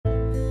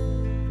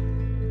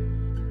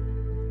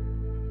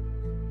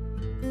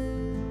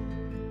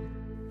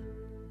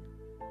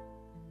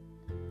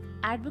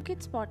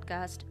Advocates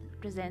Podcast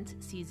presents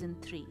Season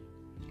 3,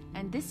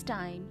 and this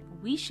time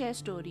we share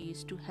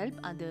stories to help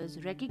others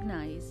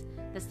recognize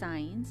the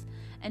signs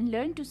and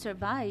learn to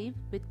survive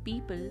with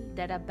people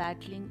that are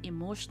battling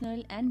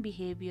emotional and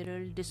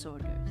behavioral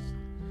disorders.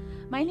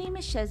 My name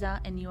is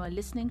Sheza, and you are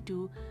listening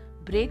to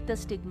Break the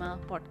Stigma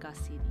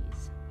podcast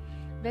series.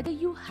 Whether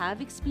you have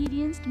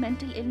experienced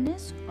mental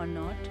illness or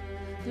not,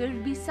 there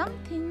will be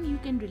something you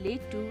can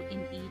relate to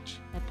in each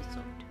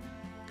episode.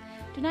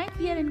 Tonight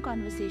we are in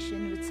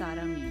conversation with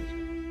Sara Mir,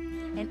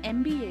 an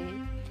MBA,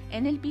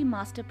 NLP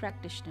master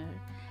practitioner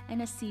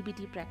and a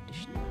CBT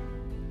practitioner.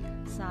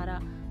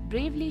 Sara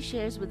bravely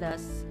shares with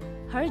us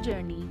her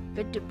journey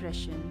with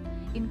depression,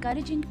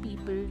 encouraging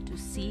people to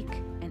seek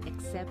and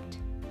accept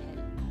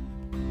help.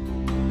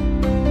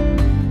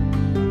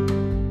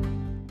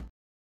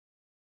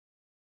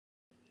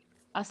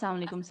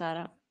 Assalamu alaikum,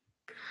 Sara.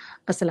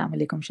 Assalamu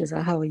alaikum,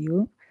 Shiza. How are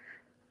you?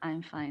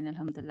 I'm fine,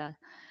 alhamdulillah.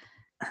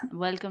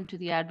 Welcome to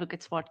the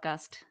Advocates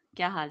Podcast.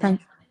 Kya haal hai?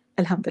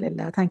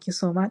 Alhamdulillah. Thank you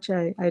so much.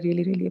 I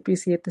really, really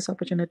appreciate this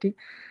opportunity.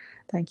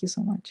 Thank you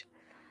so much.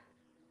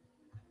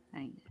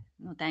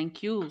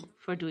 Thank you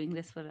for doing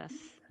this for us.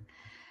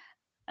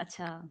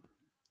 Acha.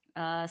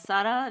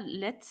 Sara,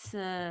 let's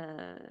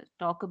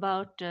talk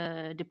about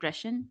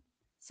depression.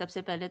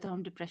 सबसे पहले तो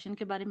हम depression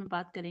के बारे में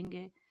बात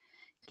करेंगे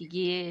कि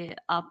ये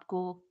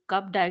आपको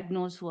कब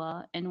डायग्नोज हुआ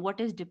and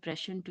what is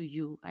depression to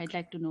you. I'd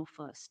like to know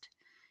first.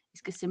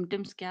 इसके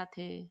सिम्टम्स क्या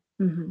थे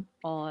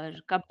और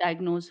कब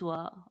डायग्नोज हुआ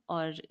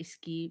और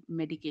इसकी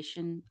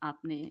मेडिकेशन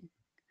आपने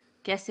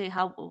कैसे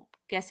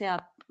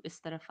आप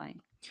इस तरफ आए?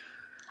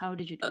 How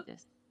did you do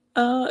this?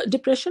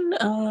 Depression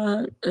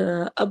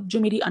अब जो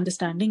मेरी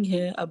अंडरस्टैंडिंग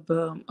है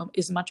अब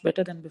is much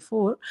better than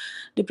before.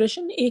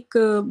 Depression एक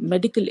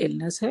मेडिकल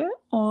इलनेस है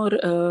और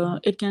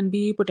it can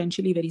be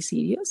potentially very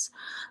serious,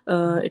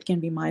 it can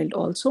be mild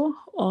also.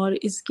 और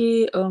इसके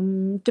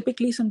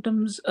टिपिकली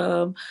सिम्टम्स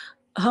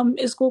हम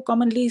इसको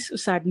कॉमनली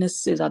सैडनेस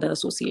से ज़्यादा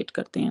एसोसिएट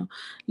करते हैं,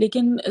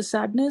 लेकिन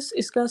सैडनेस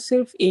इसका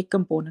सिर्फ एक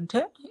कंपोनेंट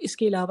है.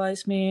 इसके अलावा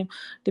इसमें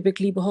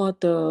टिपिकली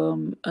बहुत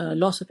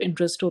लॉस ऑफ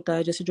इंटरेस्ट होता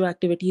है. जैसे जो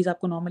एक्टिविटीज़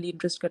आपको नॉर्मली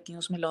इंटरेस्ट करती हैं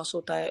उसमें लॉस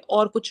होता है.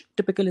 और कुछ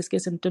टिपिकल इसके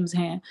सिम्टम्स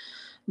हैं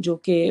जो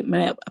कि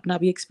मैं अपना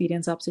भी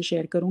एक्सपीरियंस आपसे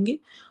शेयर करूँगी.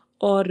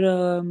 और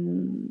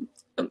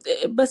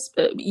बस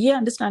ये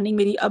अंडरस्टैंडिंग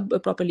मेरी अब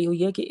प्रॉपरली हुई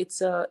है कि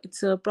it's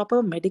a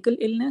proper medical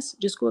illness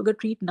जिसको अगर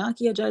ट्रीट ना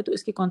किया जाए तो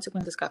इसके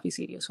कॉन्सिक्वेंसेस काफ़ी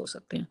सीरियस हो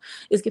सकते हैं.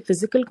 इसके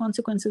फिजिकल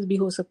कॉन्सिक्वेंसेस भी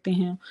हो सकते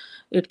हैं.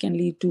 It can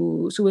lead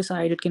to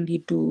suicide, it can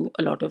lead to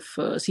a lot of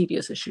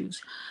serious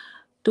issues.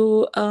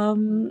 तो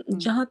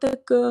जहाँ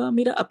तक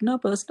मेरा अपना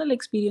पर्सनल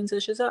एक्सपीरियंस है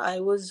शिजा, I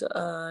was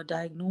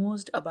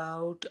diagnosed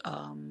about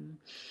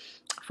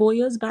 4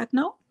 years back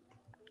now.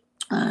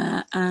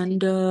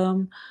 And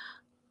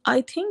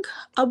I think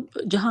अब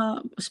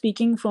जहाँ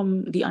speaking from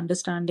the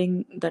understanding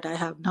that I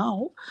have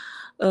now,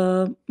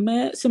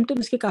 मैं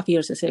symptoms के काफ़ी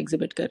अरसे से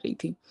exhibit कर रही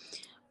थी.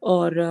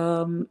 और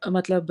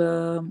मतलब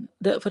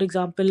फॉर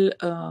एग्ज़ाम्पल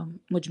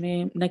मुझ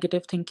में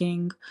negative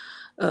thinking,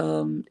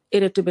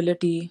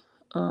 irritability,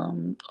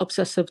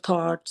 obsessive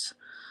thoughts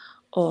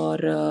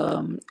और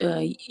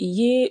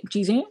ये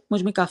चीज़ें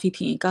मुझ में काफ़ी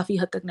थी, काफ़ी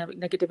हद तक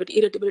नेगेटिविटी,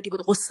 इरिटेबिलिटी,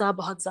 गुस्सा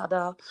बहुत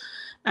ज़्यादा.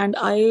 एंड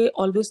आई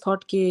ऑलवेज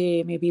थॉट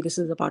कि may be this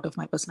is a part of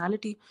my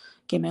personality,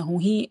 कि मैं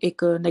हूँ ही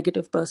एक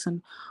नेगेटिव पर्सन.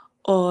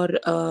 और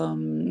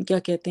क्या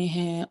कहते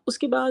हैं,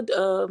 उसके बाद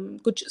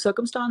कुछ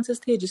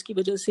सर्कमस्टांसेस थे जिसकी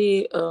वजह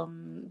से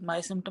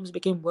my symptoms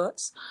became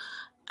worse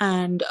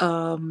and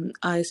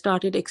I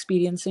started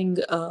experiencing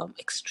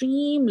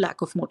extreme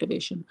lack of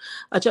motivation.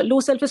 अच्छा, लो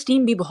सेल्फ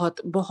एस्टीम भी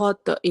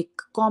बहुत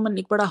एक कॉमन,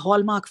 एक बड़ा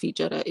हॉलमार्क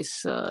फीचर है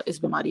इस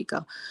बीमारी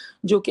का,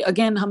 जो कि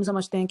अगेन हम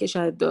समझते हैं कि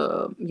शायद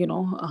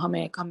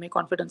हमें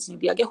कॉन्फिडेंस नहीं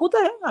दिया गया.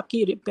 होता है,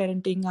 आपकी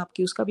पेरेंटिंग,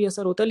 आपकी उसका भी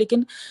असर होता है,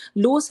 लेकिन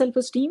लो सेल्फ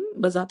एस्टीम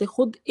बजाते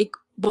खुद एक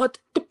बहुत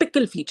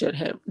टिपिकल फीचर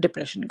है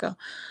डिप्रेशन का.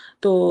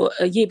 तो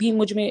ये भी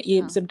मुझ में,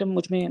 ये सिम्टम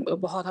मुझ में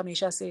बहुत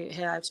हमेशा से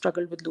है. I have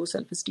struggled with low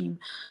self esteem.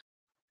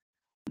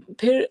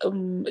 फिर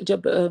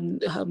जब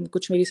हम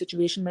कुछ मेरी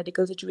सिचुएशन,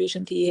 मेडिकल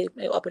सिचुएशन थी,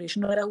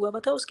 ऑपरेशन वगैरह हुआ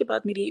था, उसके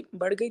बाद मेरी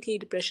बढ़ गई थी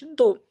डिप्रेशन.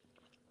 तो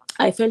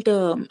आई फेल्ट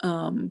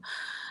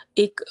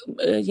एक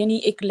यानी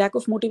एक लैक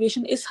ऑफ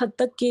मोटिवेशन इस हद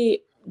तक कि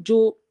जो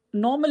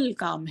नॉर्मल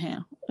काम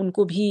हैं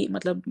उनको भी,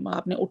 मतलब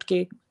आपने उठ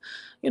के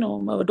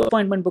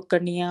अपॉइंटमेंट बुक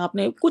करनी है,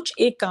 आपने कुछ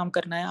एक काम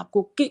करना है,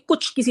 आपको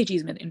कुछ किसी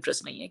चीज़ में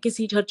इंटरेस्ट नहीं है,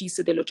 किसी हर चीज़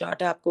से दिलो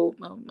चाहता है, आपको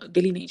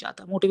दिल ही नहीं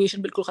चाहता,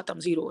 मोटिवेशन बिल्कुल ख़त्म,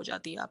 ज़ीरो हो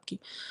जाती है आपकी.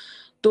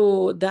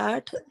 तो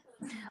that.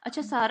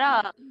 Acha, Sara,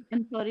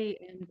 I'm sorry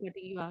I'm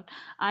cutting you out.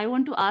 I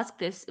want to ask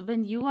this.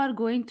 When you are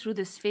going through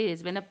this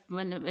phase,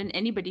 when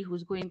anybody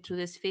who's going through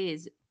this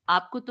phase,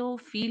 आपको तो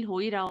feel हो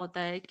ही रहा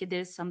होता है कि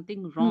there's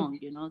something wrong,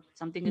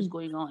 something is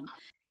going on.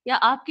 یا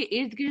آپ کے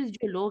ارد گرد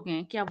جو لوگ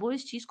ہیں کیا وہ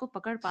اس چیز کو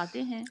پکڑ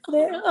پاتے ہیں؟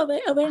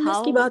 اویئرنیس کی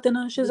ہاؤ بات ہے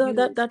نا Shaza,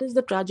 do you that is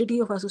the tragedy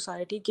of our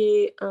society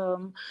کہ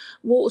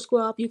وہ اس کو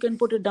آپ you can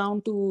put it down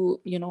to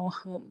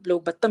لوگ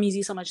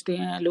بدتمیزی سمجھتے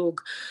ہیں,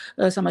 لوگ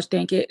سمجھتے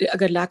ہیں کہ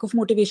اگر لیک آف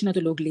موٹیویشن ہے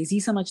تو لوگ لیزی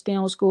سمجھتے ہیں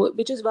اس کو,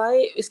 وچ از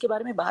وائی اس کے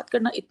بارے میں بات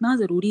کرنا اتنا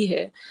ضروری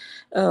ہے.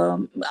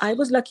 آئی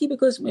واز لکی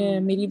بیکاز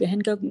میری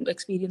بہن کا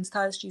ایکسپیرینس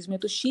تھا اس چیز میں,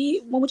 تو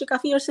وہ مجھے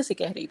کافی عرصے سے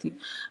کہہ رہی تھی,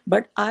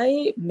 بٹ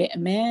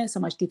میں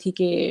سمجھتی تھی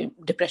کہ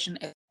ڈپریشن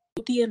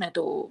ہوتی ہے, میں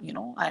تو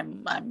I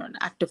am an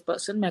active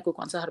person, میں کو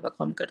کون سا ہر وقت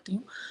کام کرتی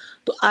ہوں,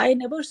 تو I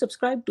never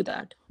subscribe to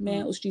that.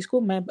 میں اس چیز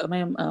کو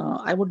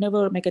آئی وڈ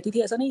نیور, میں کہتی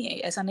تھی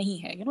ایسا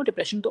نہیں ہے,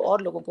 ڈپریشن تو اور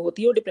لوگوں کو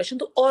ہوتی ہے, اور ڈپریشن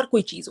تو اور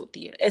کوئی چیز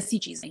ہوتی ہے, ایسی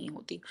چیز نہیں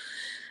ہوتی.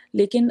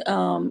 لیکن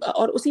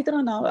اور اسی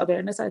طرح نا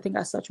awareness I think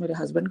as such میرے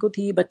ہسبینڈ کو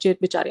تھی. بچے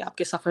بیچارے آپ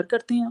کے سفر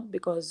کرتے ہیں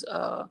because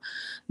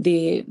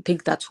they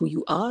think that's who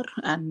you are,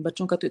 and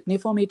بچوں کا تو اتنے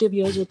فارمیٹیو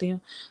ایئرز ہوتے ہیں.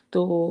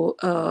 تو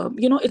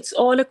it's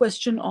all a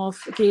question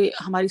of کہ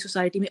ہماری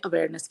سوسائٹی میں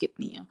اویئرنیس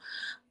کتنی ہے.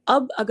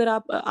 اب اگر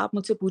آپ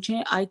مجھ سے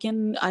پوچھیں, آئی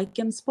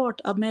کین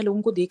اسپاٹ, اب میں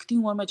لوگوں کو دیکھتی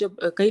ہوں, اور میں جب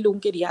کئی لوگوں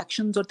کے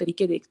ریئیکشنز اور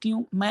طریقے دیکھتی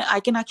ہوں, میں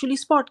آئی کین ایکچولی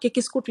اسپاٹ کہ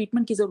کس کو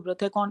ٹریٹمنٹ کی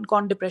ضرورت ہے,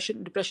 کون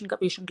ڈپریشن کا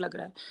پیشنٹ لگ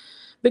رہا ہے,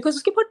 بیکاز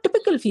اس کے بہت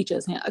ٹپکل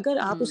فیچرز ہیں. اگر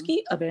آپ اس کی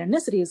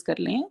اویئرنیس ریز کر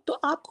لیں تو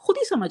آپ کو خود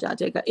ہی سمجھ آ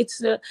جائے گا.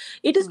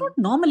 It is not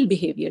normal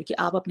behaviour کہ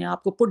آپ اپنے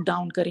آپ کو پٹ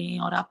ڈاؤن کریں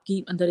اور آپ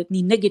کی اندر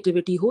اتنی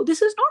negativity who.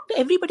 This is not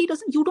every body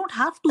doesn't, you don't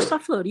have to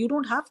suffer, you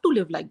don't have to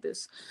live like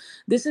this.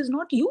 This is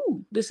not you,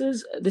 this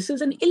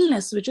is an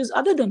illness which is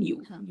other than you.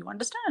 You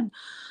understand?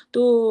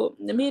 تو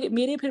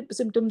میرے پھر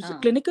symptoms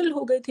clinical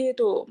ہو گئے تھے,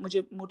 تو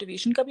مجھے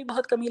motivation کا بھی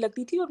بہت کمی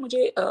لگتی تھی, اور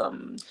مجھے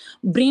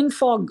برین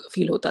فاگ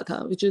فیل ہوتا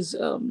تھا, وچ is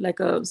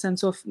like a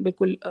sense of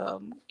بالکل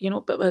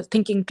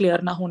تھنکنگ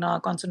کلیئر نہ ہونا,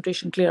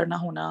 کانسنٹریشن کلیئر نہ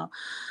ہونا.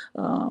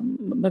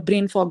 میں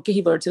برین فاگ کے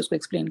ہی ورڈ سے اس کو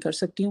ایکسپلین کر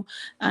سکتی ہوں,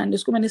 اینڈ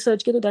اس کو میں نے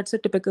سرچ کیا تو that's a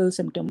typical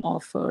symptom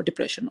of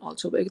depression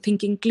also.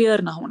 Thinking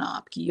clear نہ ہونا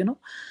آپ کی,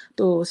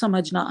 تو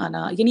سمجھ نہ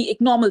آنا, یعنی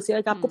ایک نارمل سے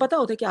آپ کو پتا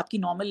ہوتا ہے کہ آپ کی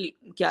نارمل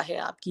کیا ہے,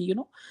 آپ کی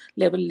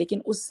لیول, لیکن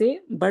اس سے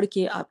بڑھ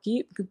کے آپ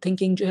کی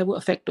تھنکنگ جو ہے وہ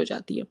افیکٹ ہو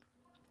جاتی ہے.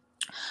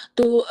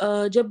 تو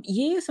جب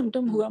یہ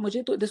سمٹم ہوا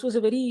مجھے, تو this was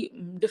a very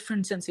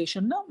different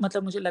sensation نا,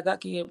 مطلب مجھے لگا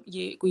کہ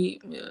یہ کوئی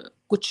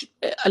کچھ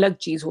الگ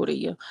چیز ہو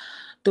رہی ہے.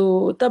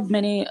 تو تب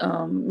میں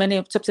نے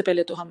سب سے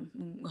پہلے تو ہم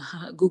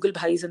گوگل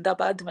بھائی زندہ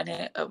باد, میں نے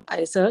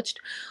آئی سرچڈ,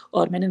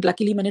 اور میں نے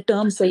لکیلی میں نے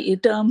ٹرم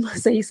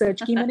صحیح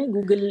سرچ کی. میں نے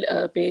گوگل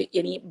پہ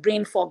یعنی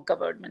برین فاگ کا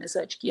ورڈ میں نے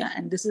سرچ کیا,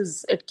 and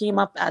it came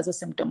up as a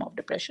symptom of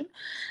depression.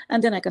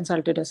 And then I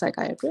consulted a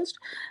سائیکیاٹرسٹ,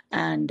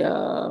 and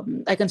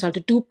I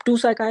consulted to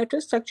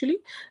سائیکیاٹرسٹ actually,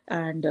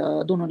 and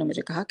دونوں نے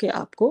مجھے کہا کہ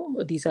آپ کو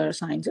these are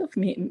signs of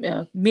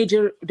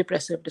major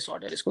depressive dish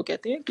order, اس کو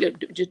کہتے ہیں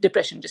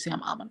ڈپریشن, جسے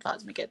ہم عام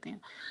الفاظ میں کہتے ہیں.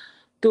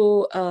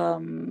 تو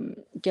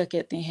کیا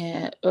کہتے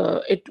ہیں,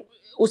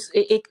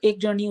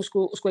 ایک جرنی اس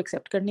کو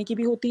ایکسیپٹ کرنے کی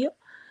بھی ہوتی ہے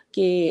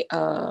کہ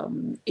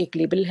ایک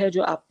لیبل ہے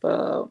جو آپ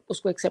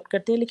اس کو ایکسیپٹ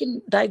کرتے ہیں, لیکن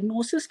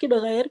ڈائگنوسس کے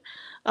بغیر,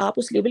 آپ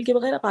اس لیبل کے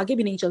بغیر آپ آگے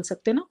بھی نہیں چل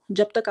سکتے نا,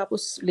 جب تک آپ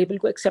اس لیبل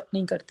کو ایکسیپٹ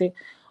نہیں کرتے.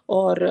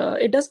 اور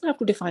it doesn't have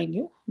to define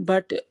you,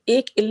 but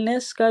ایک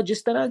النس کا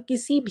جس طرح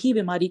کسی بھی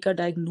بیماری کا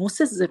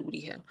ڈائگنوسس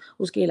ضروری ہے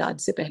اس کے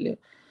علاج سے پہلے,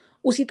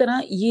 اسی طرح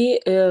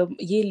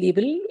یہ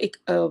لیبل ایک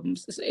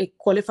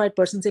کوالیفائڈ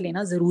پرسن سے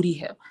لینا ضروری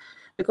ہے.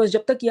 بیکاز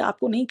جب تک یہ آپ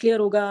کو نہیں کلیئر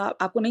ہوگا,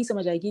 آپ کو نہیں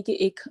سمجھ آئے گی کہ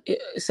ایک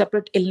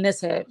سیپریٹ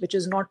النس ہے وچ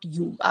از ناٹ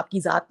یو, آپ کی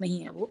ذات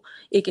نہیں ہے, وہ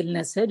ایک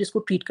النس ہے جس کو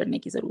ٹریٹ کرنے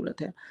کی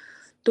ضرورت ہے.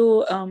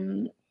 تو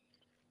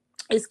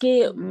اس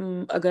کے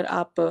اگر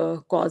آپ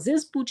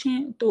کازز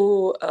پوچھیں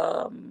تو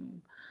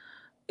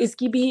اس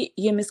کی بھی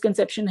یہ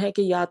مسکنسیپشن ہے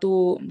کہ یا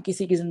تو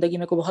کسی کی زندگی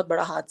میں کوئی بہت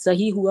بڑا حادثہ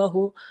ہی ہوا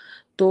ہو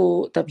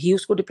تو تبھی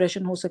اس کو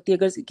ڈپریشن ہو سکتی ہے.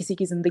 اگر کسی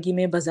کی زندگی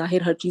میں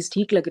بظاہر ہر چیز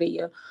ٹھیک لگ رہی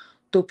ہے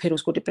تو پھر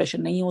اس کو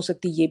ڈپریشن نہیں ہو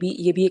سکتی. یہ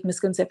بھی ایک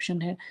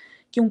مسکنسیپشن ہے,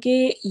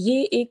 کیونکہ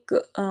یہ ایک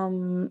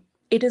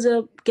it is a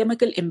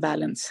chemical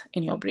imbalance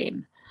in your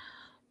brain.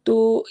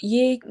 تو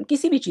یہ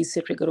کسی بھی چیز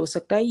سے ٹریگر ہو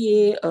سکتا ہے.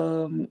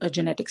 یہ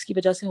جینیٹکس کی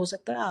وجہ سے ہو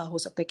سکتا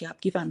ہے کہ آپ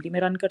کی فیملی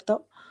میں رن کرتا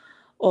ہو,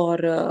 اور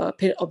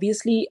پھر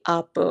اوبیسلی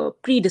آپ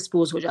پری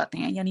ڈسپوز ہو جاتے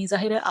ہیں, یعنی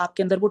ظاہر ہے آپ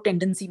کے اندر وہ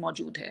ٹینڈنسی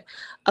موجود ہے.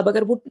 اب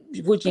اگر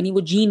وہ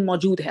جین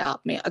موجود ہے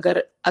آپ میں,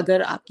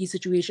 اگر آپ کی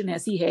سچویشن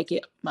ایسی ہے کہ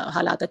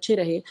حالات اچھے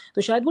رہے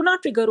تو شاید وہ نہ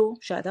ٹریگر ہو,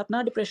 شاید آپ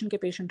نہ ڈپریشن کے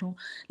پیشنٹ ہوں,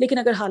 لیکن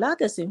اگر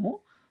حالات ایسے ہوں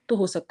تو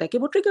ہو سکتا ہے کہ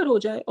وہ ٹریگر ہو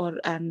جائے اور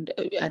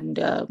اینڈ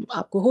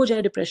آپ کو ہو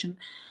جائے ڈپریشن.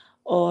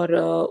 اور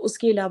اس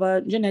کے علاوہ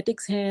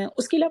جینیٹکس ہیں,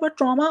 اس کے علاوہ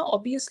trauma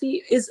obviously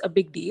is a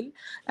big deal,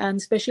 and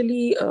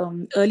especially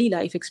early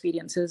life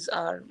experiences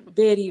are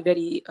very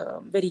very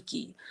very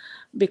key,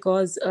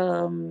 because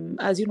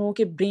as you know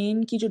کہ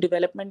برین کی جو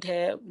ڈیولپمنٹ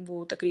ہے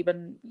وہ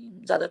تقریباً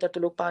زیادہ تر تو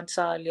لوگ 5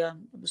 سال یا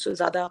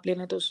زیادہ آپ لے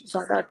لیں تو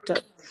زیادہ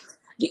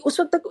جی اس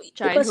وقت تک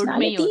چائلڈہڈ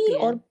میں ہی پرسنالٹی ہوتی ہے.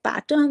 اور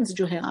پیٹرنز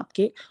جو ہیں آپ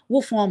کے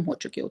وہ فارم ہو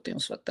چکے ہوتے ہیں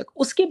اس وقت تک.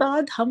 اس کے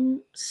بعد ہم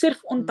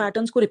صرف ان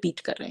پیٹرنز کو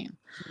ریپیٹ کر رہے ہیں.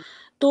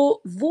 تو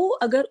وہ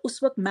اگر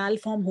اس وقت میل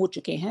فارم ہو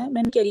چکے ہیں,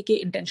 میں نہیں کہہ رہی کہ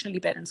انٹینشنلی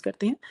پیرنٹس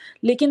کرتے ہیں,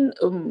 لیکن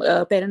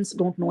parents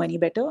don't know any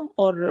better,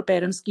 اور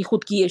پیرنٹس کی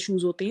خود کی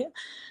ایشوز ہوتے ہیں,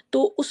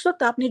 تو اس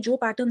وقت آپ نے جو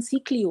پیٹرن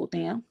سیکھ لیے ہوتے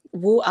ہیں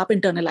وہ آپ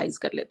انٹرنلائز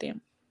کر لیتے ہیں,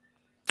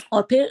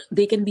 اور پھر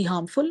they can be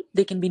harmful,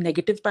 they can be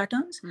negative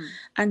patterns,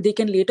 and they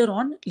can later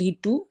on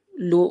lead to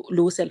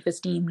low self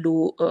esteem, low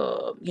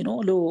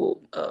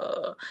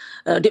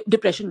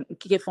depression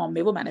کے فارم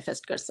میں وہ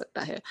مینیفیسٹ کر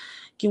سکتا ہے.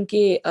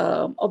 کیونکہ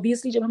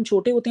obviously جب ہم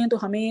چھوٹے ہوتے ہیں تو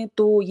ہمیں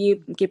تو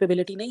یہ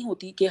کیپیبلٹی نہیں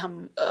ہوتی کہ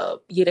ہم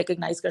یہ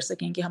ریکگنائز کر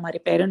سکیں کہ ہمارے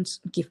پیرنٹس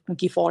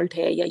کی فالٹ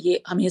ہے, یا یہ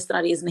ہمیں اس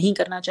طرح ریز نہیں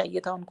کرنا چاہیے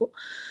تھا ان کو.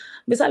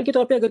 مثال کے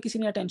طور پہ اگر کسی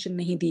نے اٹینشن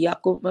نہیں دی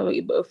آپ کو,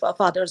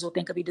 فادرز ہوتے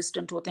ہیں کبھی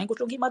ڈسٹنٹ ہوتے ہیں,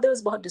 کچھ لوگوں کی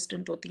مدرز بہت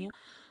ڈسٹنٹ ہوتی ہیں,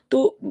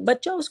 تو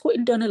بچہ اس کو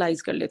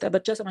انٹرنلائز کر لیتا ہے,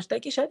 بچہ سمجھتا ہے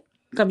کہ شاید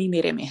کمی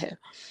میرے میں ہے,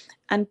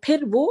 اینڈ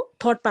پھر وہ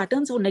تھاٹ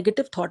پیٹرنس, وہ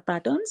نیگیٹو تھاٹ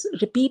پیٹرنس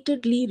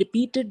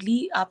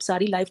ریپیٹڈلی آپ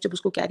ساری لائف جب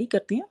اس کو کیری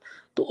کرتے ہیں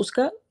تو اس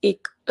کا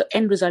ایک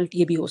اینڈ رزلٹ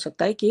یہ بھی ہو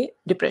سکتا ہے کہ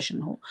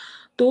ڈپریشن ہو.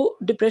 تو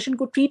ڈپریشن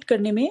کو ٹریٹ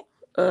کرنے میں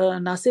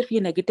نہ صرف یہ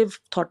نیگیٹو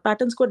تھاٹ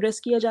پیٹرنس کو ایڈریس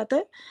کیا جاتا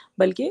ہے,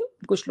 بلکہ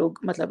کچھ لوگ,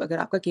 مطلب اگر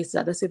آپ کا کیس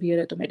زیادہ سیویئر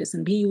ہے تو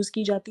میڈیسن بھی یوز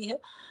کی جاتی ہے.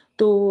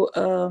 تو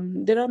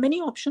there are many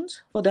options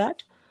for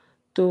that.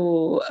 تو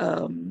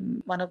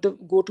one of the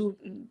go two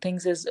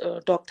things is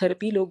talk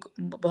therapy.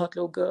 بہت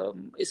لوگ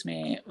اس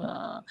میں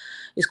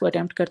اس کو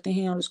اٹیمپٹ کرتے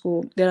ہیں, اور اس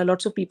کو there are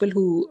lots of people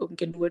who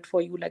can do it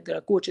for you, like there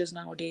are coaches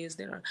now days,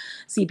 there are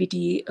CBT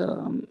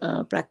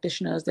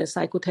practitioners, there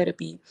psycho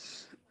therapy.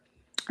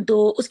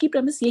 تو اس کی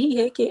پریمس یہی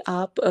ہے کہ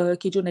آپ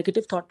کی جو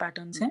نیگیٹو تھاٹ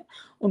پیٹرنس ہیں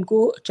ان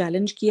کو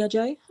چیلنج کیا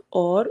جائے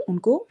اور ان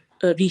کو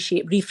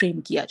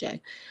ریفریم کیا جائے,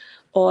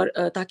 اور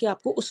تاکہ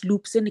آپ کو اس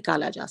لوپ سے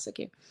نکالا جا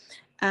سکے.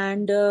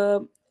 And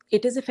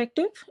it is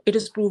effective, it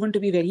is proven to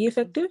be very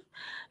effective,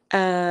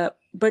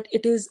 but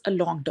it is a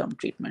long term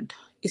treatment.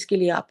 اس کے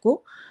لیے آپ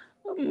کو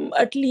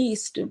at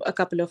least a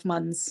couple of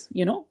months,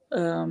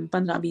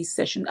 15-20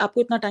 session آپ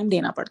کو اتنا ٹائم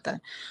دینا پڑتا ہے.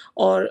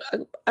 اور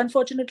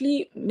unfortunately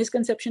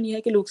مسکنسیپشن یہ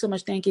ہے کہ لوگ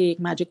سمجھتے ہیں کہ ایک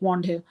میجک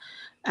وانڈ ہے,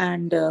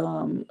 اینڈ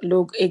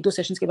لوگ 1-2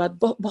 سیشنز کے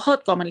بعد,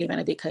 بہت کامنلی میں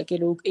نے دیکھا ہے کہ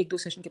لوگ 1-2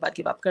 سیشن کے بعد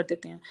گیو اپ کر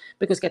دیتے ہیں,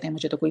 بیکاز کہتے ہیں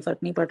مجھے تو کوئی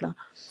فرق نہیں پڑ رہا.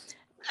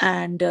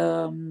 And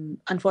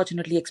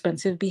unfortunately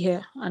expensive bhi hai,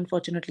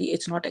 unfortunately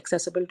it's not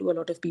accessible to a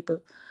lot of people.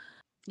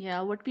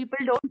 Yeah,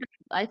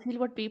 I feel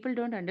what people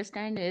don't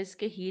understand is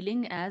کہ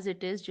healing as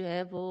it is جو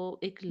ہے وہ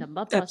ایک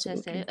لمبا process ہے,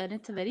 Absolutely. and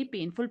it's a very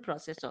painful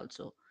process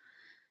also.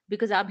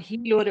 Because آپ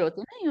heal ہو رہے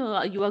ہوتے ہیں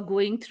نا, you are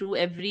going through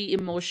every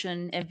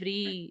emotion,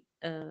 every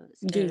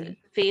G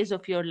phase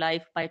of your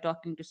life by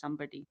talking to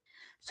somebody.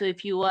 So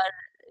if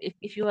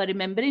you are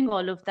remembering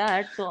all of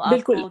that, تو آپ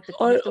بالکل.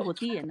 کو اور تکلیف تو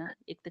ہوتی ہے نا,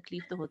 ایک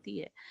تکلیف تو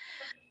ہوتی ہے.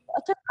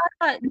 اچھا,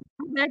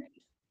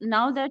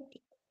 now that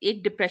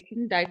ایک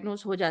ڈپریشن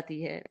ڈائگنوز ہو جاتی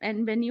ہے,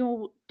 and when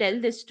you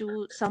tell this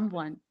to some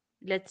one,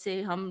 let's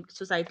say ہم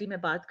سوسائٹی میں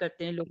بات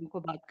کرتے ہیں, لوگوں کو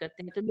بات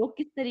کرتے ہیں, تو لوگ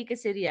کس طریقے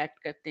سے ریئیکٹ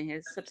کرتے ہیں؟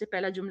 سب سے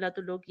پہلا جملہ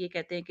تو لوگ یہ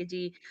کہتے ہیں کہ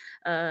جی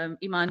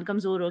ایمان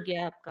کمزور ہو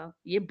گیا آپ کا.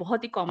 یہ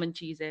بہت ہی کامن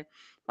چیز ہے.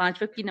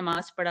 5 وقت کی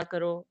نماز پڑھا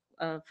کرو,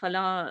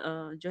 فلاں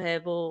جو ہے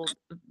وہ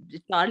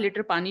 4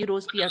 لیٹر پانی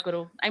روز پیا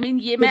کرو. آئی مین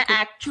یہ میں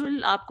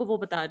ایکچوئل آپ کو وہ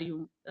بتا رہی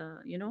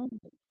ہوں,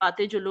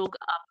 باتیں جو لوگ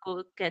آپ کو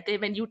کہتے ہیں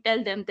when you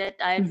tell them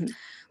that I've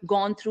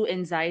gone through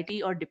anxiety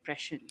or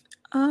depression.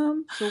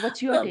 So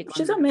what's your take on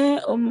Shiza, that?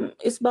 میں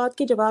اس بات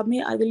کے جواب میں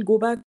I will go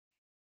back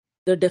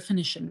the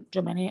definition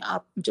جو میں نے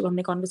جب ہم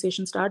نے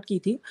conversation start کی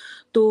تھی,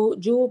 تو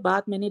جو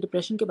بات میں نے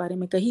ڈپریشن کے بارے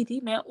میں کہی تھی,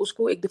 میں اس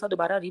کو ایک دفعہ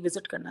دوبارہ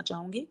ریوزٹ کرنا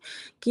چاہوں گی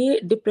کہ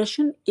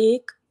ڈپریشن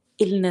ایک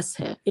illness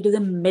ہے. It is a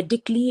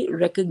medically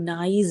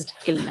recognized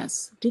illness,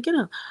 ٹھیک ہے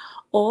نا,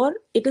 اور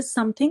it is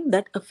something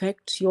that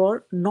affects your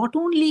not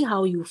only how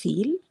you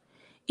feel,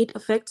 it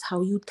affects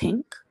how you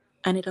think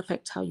and it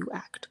affects how you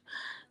act.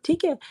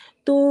 ٹھیک ہے.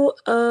 تو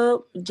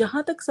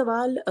جہاں تک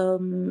سوال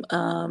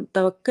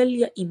توکل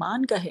یا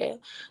ایمان کا ہے,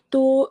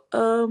 تو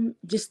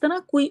جس طرح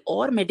کوئی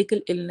اور میڈیکل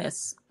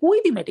النس,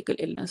 کوئی بھی میڈیکل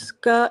النس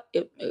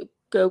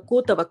کو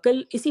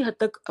توکل اسی حد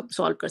تک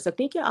سالو کر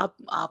سکتے ہیں کہ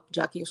آپ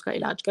جا کے اس کا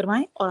علاج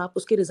کروائیں اور آپ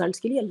اس کے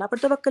ریزلٹس کے لیے اللہ پر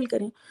توکل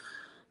کریں.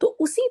 تو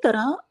اسی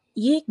طرح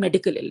یہ ایک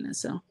میڈیکل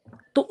النس ہے,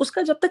 تو اس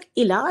کا جب تک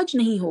علاج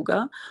نہیں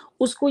ہوگا,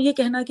 اس کو یہ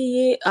کہنا کہ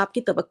یہ آپ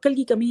کی توکل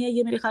کی کمی ہے,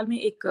 یہ میرے خیال میں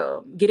ایک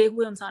گرے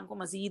ہوئے انسان کو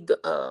مزید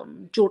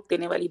چوٹ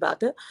دینے والی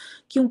بات ہے.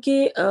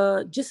 کیونکہ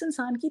جس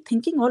انسان کی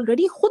تھنکنگ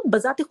آلریڈی خود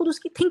بذات خود اس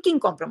کی تھنکنگ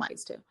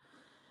کمپرومائزڈ ہے,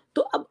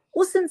 تو اب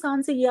اس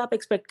انسان سے یہ آپ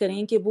ایکسپیکٹ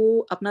کریں کہ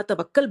وہ اپنا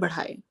توکل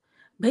بڑھائے.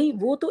 بھائی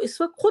وہ تو اس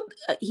وقت خود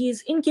ہی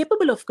از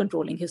incapable of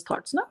controlling his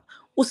thoughts نا,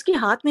 اس کے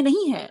ہاتھ میں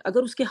نہیں ہے.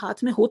 اگر اس کے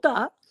ہاتھ میں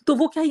ہوتا تو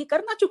وہ کیا یہ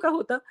کرنا چکا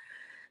ہوتا؟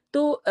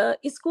 تو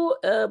اس کو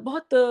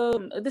بہت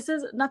دس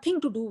is nothing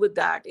to do with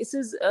that.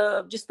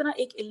 جس طرح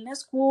ایک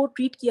النس کو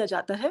ٹریٹ کیا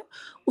جاتا ہے,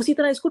 اسی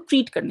طرح اس کو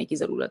ٹریٹ کرنے کی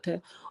ضرورت ہے.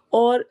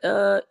 اور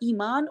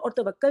ایمان اور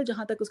توکل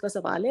جہاں تک اس کا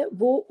سوال ہے,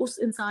 وہ اس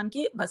انسان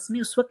کے بس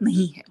میں اس وقت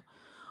نہیں ہے.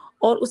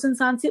 اور اس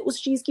انسان سے اس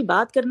چیز کی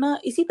بات کرنا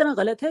اسی طرح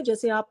غلط ہے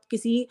جیسے آپ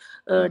کسی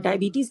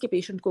ڈائبٹیز کے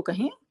پیشنٹ کو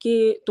کہیں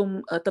کہ تم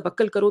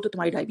توکل کرو تو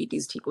تمہاری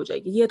ڈائبٹیز ٹھیک ہو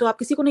جائے گی. یہ تو آپ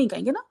کسی کو نہیں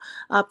کہیں گے نا.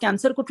 آپ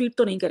کینسر کو ٹریٹ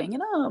تو نہیں کریں گے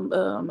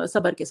نا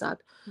صبر کے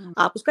ساتھ.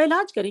 آپ اس کا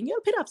علاج کریں گے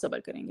اور پھر آپ صبر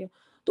کریں گے.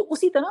 تو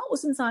اسی طرح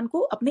اس انسان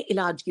کو اپنے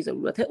علاج کی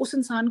ضرورت ہے. اس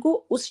انسان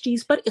کو اس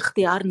چیز پر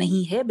اختیار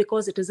نہیں ہے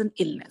because it is an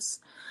illness.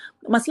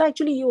 مسئلہ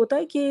ایکچولی یہ ہوتا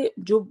ہے کہ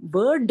جو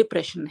ورڈ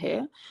ڈپریشن ہے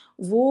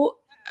وہ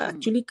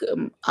ایکچولی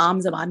عام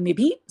زبان میں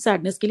بھی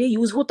سیڈنس کے لیے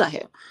یوز ہوتا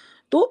ہے.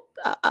 تو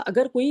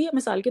اگر کوئی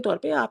مثال کے طور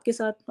پہ آپ کے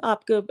ساتھ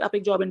آپ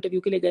ایک جاب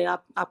انٹرویو کے لیے گئے,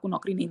 آپ کو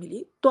نوکری نہیں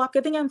ملی, تو آپ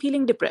کہتے ہیں آئی ایم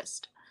فیلنگ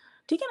ڈپریسڈ,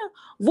 ٹھیک ہے نا.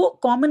 وہ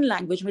کامن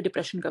لینگویج میں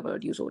ڈپریشن کا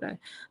ورڈ یوز ہو رہا ہے.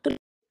 تو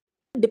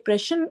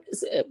ڈپریشن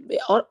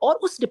اور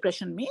اس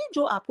ڈپریشن میں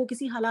جو آپ کو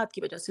کسی حالات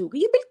کی وجہ سے ہوگی,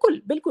 یہ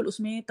بالکل اس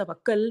میں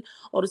توکل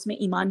اور اس میں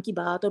ایمان کی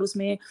بات اور اس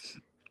میں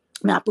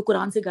آپ کو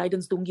قرآن سے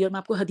گائیڈنس دوں گی اور میں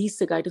آپ کو حدیث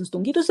سے گائیڈنس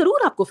دوں گی, تو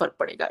ضرور آپ کو فرق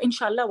پڑے گا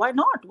انشاءاللہ. وائی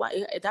ناٹ,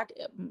 دیٹ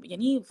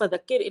یعنی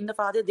فذکر ان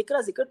نفعت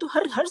الذکر, ذکر تو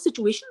ہر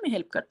سچویشن میں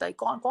ہیلپ کرتا ہے.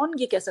 کون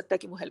یہ کہہ سکتا ہے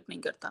کہ وہ ہیلپ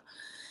نہیں کرتا.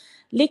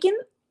 لیکن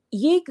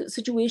یہ ایک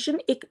سچویشن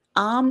ایک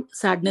عام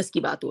سیڈنس کی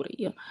بات ہو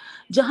رہی ہے.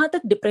 جہاں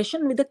تک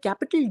ڈپریشن ود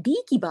کیپٹل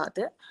ڈی کی بات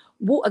ہے,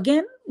 وہ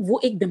اگین وہ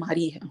ایک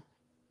بیماری ہے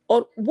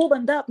اور وہ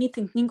بندہ اپنی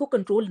تھنکنگ کو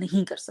کنٹرول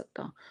نہیں کر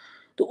سکتا.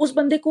 تو اس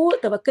بندے کو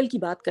توکل کی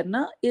بات کرنا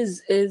is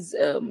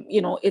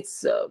you know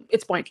it's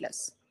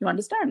پوائنٹلیس. You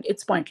understand,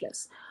 it's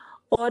پوائنٹلیس.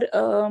 اور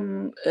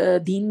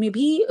دین میں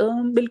بھی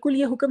بالکل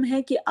یہ حکم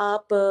ہے کہ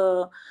آپ,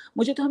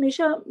 مجھے تو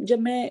ہمیشہ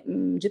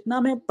جتنا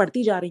میں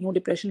پڑھتی جا رہی ہوں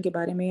ڈپریشن کے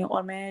بارے میں,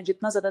 اور میں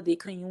جتنا زیادہ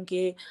دیکھ رہی ہوں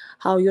کہ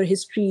ہاؤ یور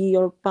ہسٹری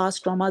اور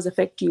پاسٹ ٹراماز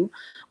افیکٹ یو,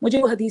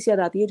 مجھے وہ حدیث یاد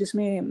آتی ہے جس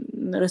میں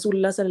رسول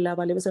اللہ صلی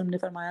اللہ علیہ وسلم نے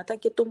فرمایا تھا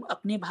کہ تم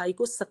اپنے بھائی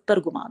کو 70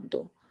 گمان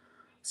دو.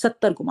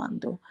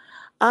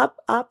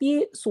 آپ یہ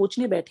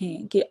سوچنے بیٹھے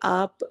ہیں کہ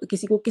آپ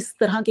کسی کو کس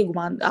طرح کے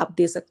گمان آپ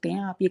دے سکتے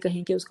ہیں. آپ یہ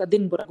کہیں کہ اس کا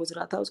دن برا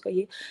گزرا تھا, اس کا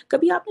یہ.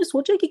 کبھی آپ نے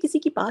سوچا کہ کسی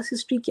کی پاس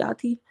ہسٹری کیا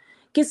تھی,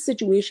 کس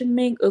سچویشن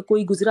میں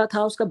کوئی گزرا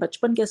تھا, اس کا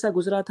بچپن کیسا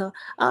گزرا تھا.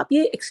 آپ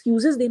یہ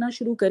ایکسکیوزز دینا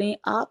شروع کریں,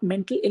 آپ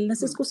مینٹل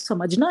النیسز کو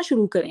سمجھنا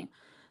شروع کریں,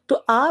 تو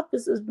آپ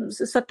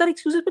 70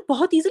 ایکسکیوزز پہ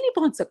بہت ایزیلی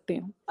پہنچ سکتے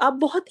ہیں. آپ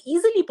بہت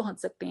ایزیلی پہنچ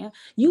سکتے ہیں.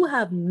 You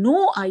have no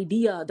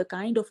idea the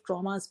kind of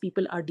traumas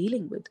people are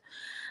dealing with.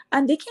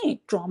 And دیکھیں,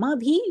 ٹراما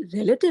بھی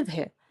ریلیٹیو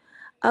ہے.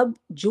 اب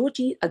جو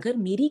چیز, اگر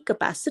میری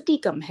کیپیسٹی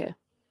کم ہے,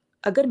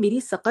 اگر میری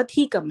سقط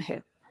ہی کم ہے,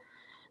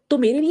 تو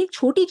میرے لیے ایک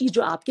چھوٹی چیز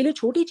جو آپ کے لیے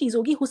چھوٹی چیز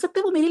ہوگی, ہو سکتا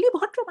ہے وہ میرے لیے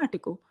بہت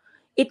traumatic who.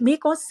 It may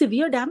cause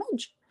severe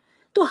damage.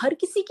 تو ہر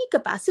کسی کی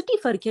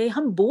کیپیسٹی فرق ہے.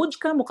 ہم بوجھ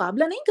کا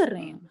مقابلہ نہیں کر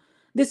رہے ہیں.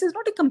 دس از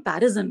ناٹ اے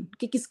کمپیریزن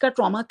کہ کس کا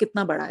ٹراما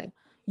کتنا بڑا ہے.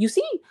 یو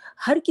سی,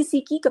 ہر کسی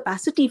کی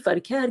کیپیسٹی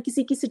فرق ہے, ہر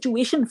کسی کی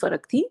سچویشن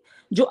فرق تھی.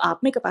 جو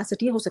آپ میں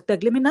کیپیسٹی ہے, ہو سکتا ہے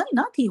اگلے میں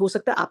نہ تھی, ہو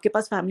سکتا ہے آپ کے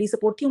پاس فیملی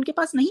سپورٹ تھی, ان کے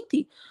پاس نہیں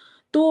تھی.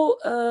 تو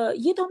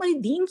یہ تو ہماری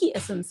دین کی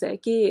ایسنس ہے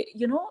کہ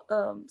یو نو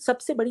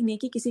سب سے بڑی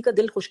نیکی کسی کا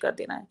دل خوش کر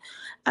دینا ہے.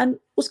 اینڈ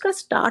اس کا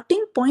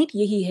سٹارٹنگ پوائنٹ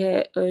یہی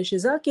ہے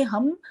شزا کہ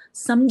ہم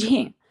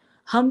سمجھیں,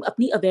 ہم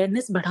اپنی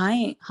اویئرنیس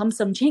بڑھائیں, ہم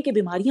سمجھیں کہ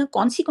بیماریاں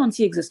کون سی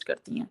ایگزسٹ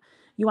کرتی ہیں.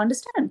 You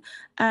understand.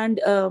 اینڈ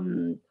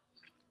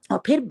اور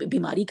پھر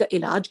بیماری کا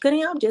علاج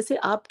کریں. آپ جیسے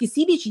آپ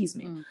کسی بھی چیز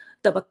میں,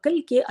 توکل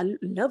کے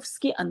لفظ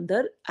کے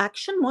اندر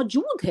ایکشن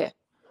موجود ہے.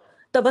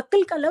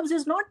 توکل کا لفظ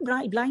is not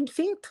blind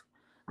faith.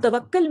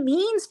 Tawakkal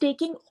means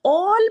taking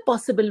all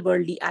possible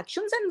worldly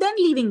actions and then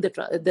leaving the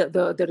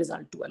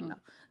result to Allah.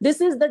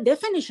 This is the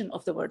definition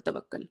of the word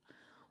tawakkal.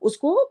 اس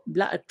کو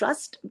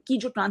ٹرسٹ کی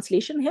جو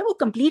ٹرانسلیشن ہے وہ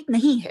کمپلیٹ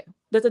نہیں ہے.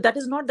 That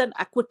is not the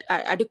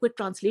adequate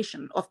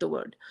translation of the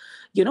word.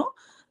 You know,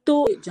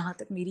 تو جہاں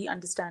تک میری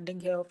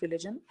انڈرسٹینڈنگ ہے آف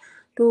ریلیجن,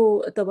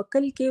 تو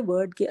توکل کے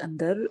ورڈ کے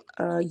اندر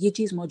یہ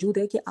چیز موجود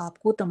ہے کہ آپ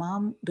کو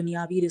تمام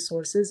دنیاوی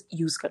ریسورسز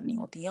یوز کرنی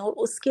ہوتی ہیں, اور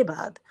اس کے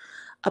بعد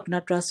اپنا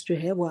ٹرسٹ جو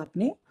ہے وہ آپ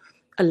نے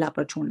اللہ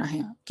پر چھوڑنا ہے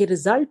کہ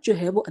رزلٹ جو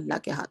ہے وہ اللہ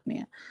کے ہاتھ میں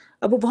ہے.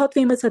 اب وہ بہت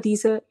فیمس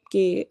حدیث ہے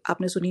کہ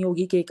آپ نے سنی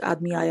ہوگی کہ ایک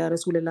آدمی آیا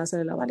رسول اللہ صلی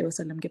اللہ علیہ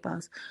وسلم کے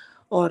پاس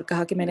اور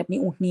کہا کہ میں نے اپنی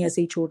اونٹنی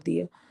ایسے ہی چھوڑ دی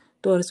ہے.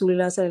 تو رسول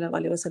اللہ صلی اللہ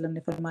علیہ وسلم نے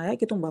فرمایا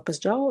کہ تم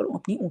واپس جاؤ اور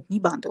اپنی اونٹنی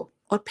باندھو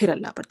اور پھر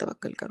اللہ پر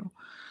توکل کرو.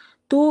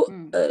 تو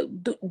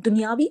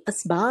دنیاوی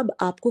اسباب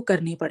آپ کو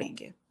کرنے پڑیں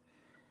گے.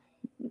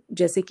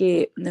 جیسے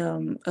کہ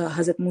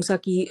حضرت موسیٰ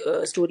کی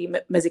سٹوری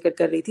میں ذکر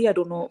کر رہی تھی, I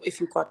don't know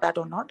if you caught that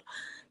or not,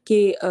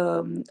 کہ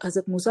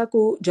حضرت موسیٰ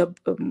کو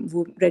جب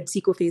وہ ریڈ سی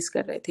کو فیس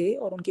کر رہے تھے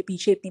اور ان کے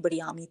پیچھے اتنی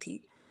بڑی آرمی تھی,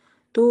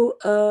 تو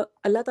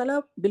اللہ تعالیٰ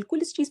بالکل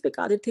اس چیز پہ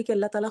قادر تھے کہ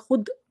اللہ تعالیٰ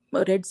خود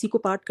ریڈ سی کو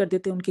پارٹ کر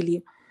دیتے ان کے لیے.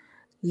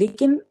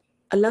 لیکن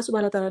اللہ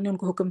سبحانہ تعالیٰ نے ان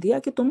کو حکم دیا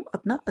کہ تم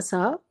اپنا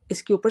عصا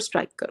اس کے اوپر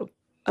اسٹرائک کرو,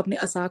 اپنے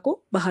عصا کو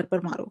باہر پر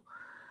مارو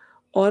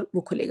اور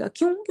وہ کھلے گا.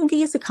 کیوں؟ کیونکہ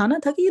یہ سکھانا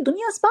تھا کہ یہ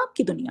دنیا اسباب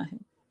کی دنیا ہے,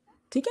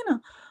 ٹھیک ہے نا.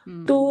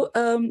 تو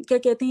کیا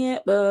کہتے ہیں,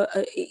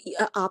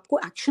 آپ کو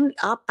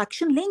آپ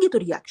ایکشن لیں گے تو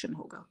ری ایکشن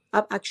ہوگا,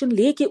 آپ ایکشن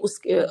لے کے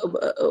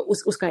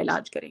اس کا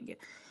علاج کریں گے.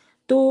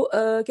 تو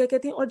کیا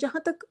کہتے ہیں, اور جہاں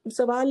تک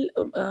سوال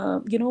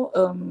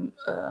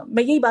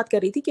میں یہی بات کر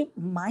رہی تھی کہ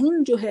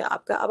مائنڈ جو ہے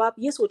آپ کا, اب آپ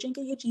یہ سوچیں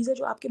کہ یہ چیز ہے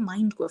جو آپ کے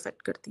مائنڈ کو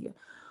افیکٹ کرتی ہے,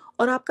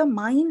 اور آپ کا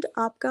مائنڈ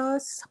آپ کا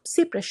سب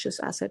سے پریشیس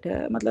ایسٹ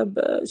ہے. مطلب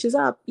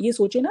شیزا آپ یہ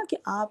سوچیں نا کہ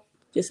آپ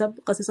جیسا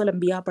قصص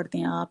الانبیاء پڑھتے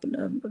ہیں آپ،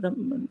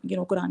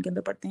 قرآن کے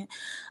اندر پڑھتے ہیں.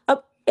 اب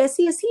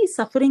ایسی ایسی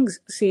سفرنگ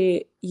سے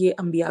یہ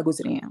انبیاء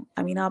گزرے ہیں.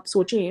 آئی مین آپ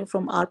سوچیں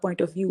from our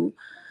point of view,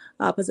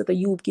 آپ حضرت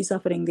ایوب کی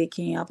سفرنگ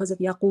دیکھیں، آپ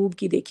حضرت یعقوب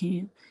کی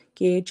دیکھیں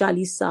کہ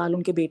 40 سال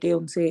ان کے بیٹے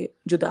ان سے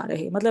جدا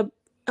رہے. مطلب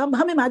ہم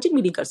امیجن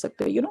بھی نہیں کر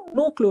سکتے،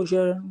 نو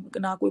کلوجر،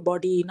 نہ کوئی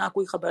باڈی، نہ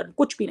کوئی خبر،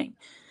 کچھ بھی نہیں.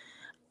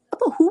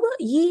 اب ہوا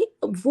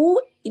یہ، وہ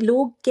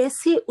لوگ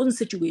کیسے ان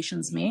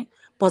سچویشنز میں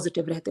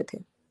پازیٹیو رہتے تھے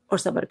اور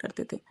صبر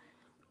کرتے تھے.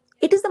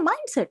 It is the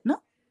mindset نا،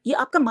 یہ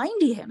آپ کا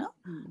مائنڈ ہی ہے نا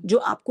جو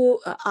آپ کو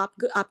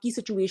آپ کی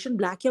سچویشن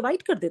بلیک یا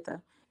وائٹ کر دیتا ہے.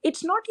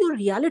 It's not your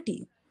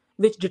reality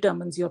which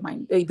determines your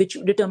mind, which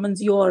determines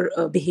your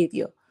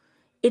behavior.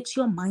 It's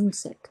your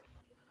mindset.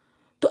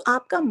 تو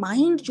آپ کا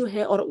مائنڈ جو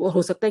ہے، اور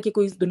ہو سکتا ہے کہ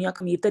کوئی دنیا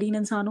کا امیر ترین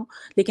انسان ہو،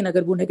 لیکن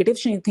اگر وہ نیگیٹو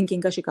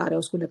تھنکنگ کا شکار ہے،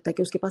 اس کو لگتا ہے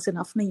کہ اس کے پاس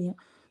انف نہیں ہے،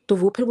 تو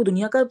وہ پھر وہ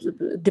دنیا کا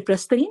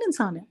ڈپریس ترین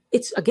انسان ہے.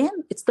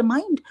 It's the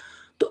mind.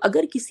 تو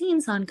اگر کسی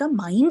انسان کا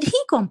مائنڈ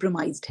ہی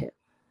کمپرومائزڈ ہے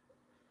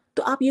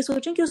تو آپ یہ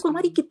سوچیں کہ اس کو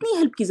ہماری کتنی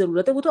ہیلپ کی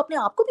ضرورت ہے. وہ تو اپنے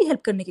آپ کو بھی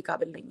ہیلپ کرنے کے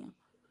قابل نہیں ہے.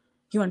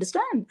 You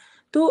understand?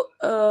 تو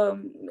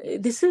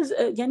دس از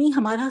یعنی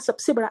ہمارا سب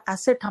سے بڑا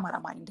ایسٹ ہمارا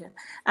مائنڈ ہے.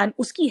 اینڈ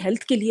اس کی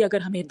ہیلتھ کے لیے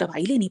اگر ہمیں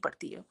دوائی لینی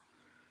پڑتی ہے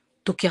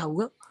تو کیا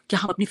ہوا؟ کیا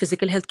ہم اپنی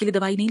فزیکل ہیلتھ کے لیے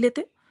دوائی نہیں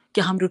لیتے؟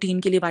 کیا ہم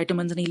روٹین کے لیے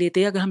وائٹامنز نہیں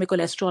لیتے؟ اگر ہمیں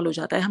کولیسٹرول ہو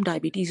جاتا ہے، ہم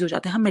ڈائبٹیز ہو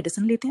جاتا ہے، ہم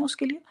میڈیسن لیتے ہیں اس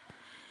کے لیے.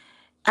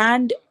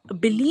 اینڈ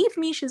بلیو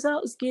می شزا،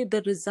 اس کے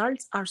the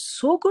results are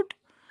so good.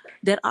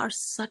 There are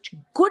such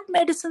good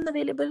medicines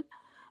available.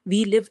 We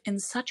live in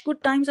such good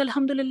times,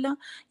 الحمدللہ.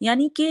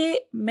 یعنی کہ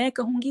میں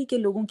کہوں گی کہ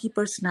لوگوں کی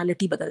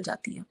پرسنالٹی بدل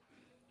جاتی ہے.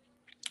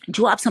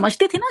 جو آپ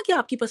سمجھتے تھے نا کہ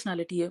آپ کی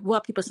پرسنالٹی ہے، وہ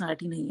آپ کی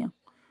پرسنالٹی نہیں ہے.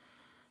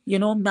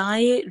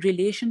 My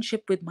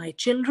relationship with my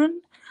children,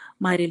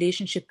 my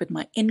relationship with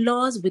my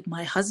in-laws, with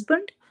my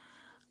husband,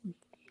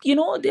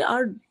 they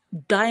are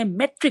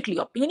diametrically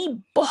یعنی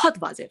بہت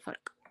واضح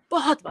فرق،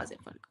 بہت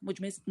واضح فرق.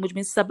 مجھ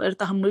میں صبر،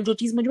 تحمل، جو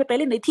چیز مجھ میں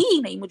پہلے نہیں تھی ہی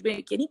نہیں، مجھ میں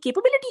یعنی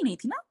کیپیبلٹی نہیں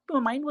تھی نا.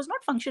 تو mind was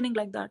not functioning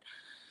like that.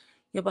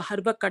 یا ہر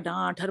وقت کا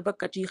ڈانٹ، ہر وقت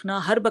کا چیخنا،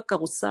 ہر وقت کا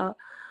غصہ،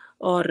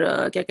 اور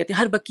کیا کہتے ہیں،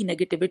 ہر وقت کی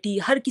نیگیٹیوٹی،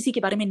 ہر کسی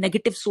کے بارے میں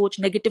نیگیٹو سوچ،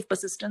 نیگیٹو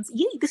پرسسٹنس.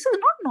 یہ this is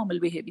not normal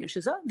behaviour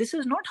Shiza. This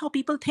is not how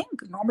people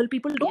think. Normal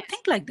people don't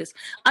think like this.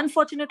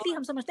 Unfortunately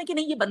ہم سمجھتے ہیں کہ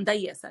نہیں، یہ بندہ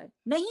ہی ایسا ہے.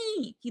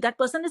 نہیں، دیٹ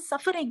پرسن از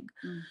سفرنگ.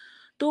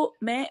 تو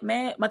میں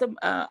مطلب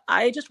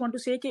I just want to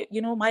say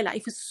کہ my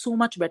life is so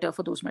much better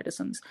for those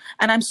medicines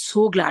and I'm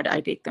so glad I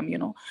take them.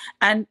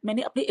 And میں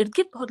نے اپنے ارد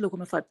گرد بہت لوگوں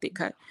میں فرق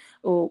دیکھا ہے.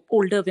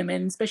 Older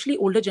women, especially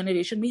older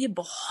generation میں یہ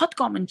بہت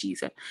کامن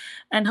چیز ہے.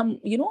 اینڈ ہم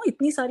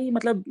اتنی ساری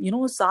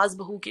مطلب ساس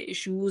بہو کے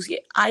ایشوز،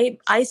 یہ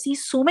I see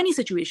so many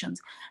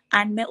situations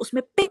and میں اس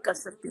میں پک کر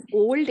سکتی ہوں.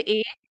 Old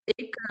age,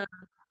 ایک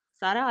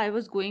Sarah, I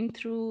was going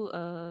through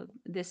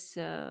this,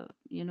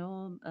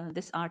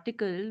 this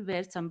article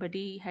where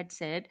somebody had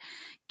said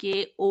کہ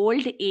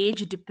old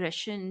age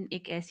depression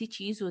ایک ایسی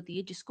چیز ہوتی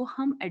ہے جس کو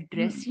ہم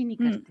ایڈریس ہی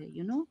نہیں کرتے.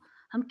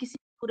 ہم کسی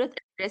صورت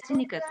ایڈریس ہی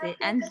نہیں کرتے.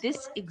 And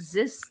this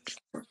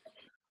exists.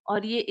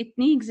 اور یہ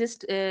اتنی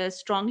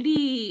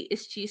اسٹرانگلی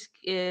اس چیز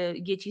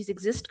یہ چیز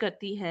ایگزسٹ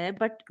کرتی ہے،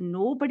 but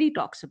nobody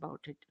talks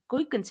about it.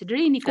 کوئی کنسیڈر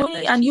ہی نہیں کرتا.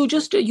 اینڈ یو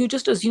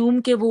جسٹ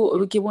ازیوم کہ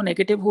وہ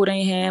نیگیٹو ہو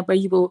رہے ہیں،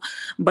 بھائی وہ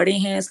بڑے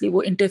ہیں اس لیے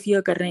وہ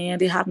انٹرفیئر کر رہے ہیں.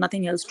 They have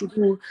nothing else to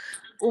do.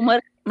 عمر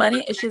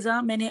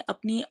میں نے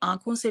اپنی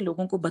آنکھوں سے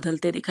لوگوں کو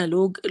بدلتے دیکھا،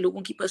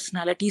 لوگوں کی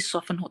پرسنالٹی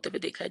سافن ہوتے ہوئے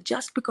دیکھا.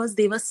 Just because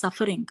they were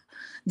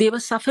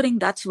suffering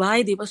that's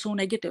why they were so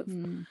negative.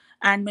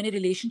 And میں نے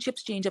ریلیشن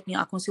شپس چینج اپنی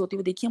آنکھوں سے ہوتے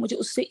ہوئے دیکھی ہیں. مجھے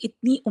اس سے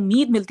اتنی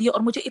امید ملتی ہے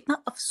اور مجھے اتنا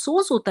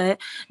افسوس ہوتا ہے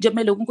جب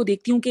میں لوگوں کو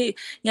دیکھتی ہوں کہ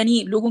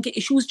یعنی لوگوں کے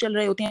ایشوز چل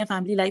رہے ہوتے ہیں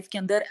فیملی لائف کے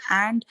اندر،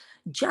 and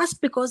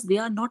just because they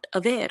are not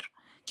aware.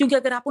 کیونکہ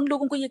اگر آپ ان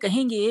لوگوں کو یہ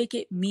کہیں گے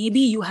کہ may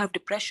be you have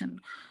depression,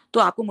 تو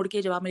آپ کو مڑ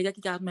کے جواب ملے گا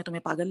کہ کیا میں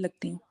تمہیں پاگل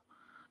لگتی ہوں.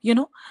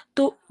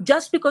 تو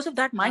just because of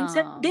that mind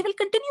set they will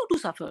continue to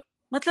suffer.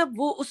 مطلب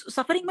وہ اس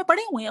سفرنگ میں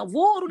پڑے ہوئے ہیں،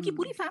 وہ اور ان کی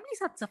پوری فیملی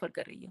ساتھ سفر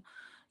کر رہی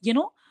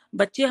ہے.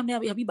 بچے، ہم نے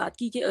ابھی بات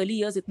کی کہ ارلی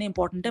ایئرز اتنے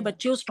امپورٹنٹ ہیں.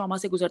 بچے اس ٹراما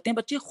سے گزرتے ہیں،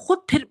 بچے خود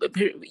پھر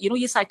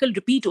یہ سائیکل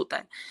ریپیٹ ہوتا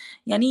ہے.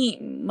 یعنی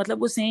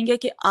مطلب وہ سینگ ہے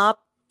کہ آپ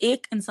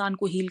ایک انسان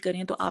کو ہیل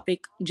کریں تو آپ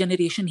ایک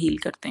جنریشن ہیل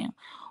کرتے ہیں.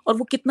 اور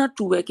وہ کتنا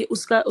ٹرو ہے کہ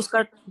اس کا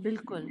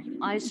بالکل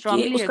اس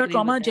کا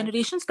ٹراما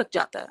جنریشنز تک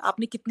جاتا ہے. آپ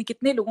نے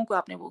کتنے لوگوں کو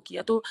آپ نے وہ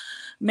کیا. تو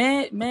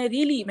میں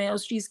ریئلی میں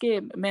اس چیز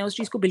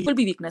کو بالکل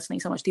بھی ویکنیس نہیں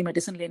سمجھتی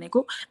میڈیسن لینے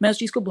کو. میں اس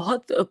چیز کو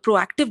بہت پرو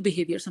ایکٹیو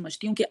بیہیویئر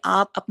سمجھتی ہوں کہ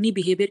آپ اپنی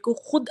بیہیویئر کو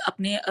خود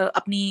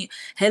اپنی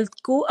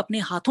ہیلتھ کو اپنے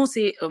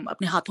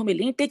ہاتھوں میں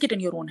لیں. Take it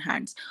in your own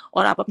hands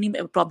اور آپ اپنی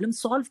پرابلم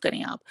سالو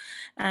کریں آپ.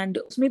 اینڈ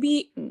اس میں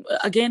بھی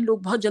اگین لوگ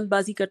بہت جلد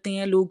بازی کرتے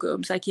ہیں. لوگ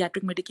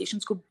سائیکیاٹرک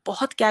میڈیکیشنز کو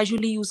بہت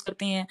کیجولی یوز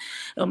کرتے ہیں.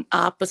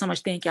 آپ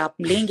سمجھتے ہیں کہ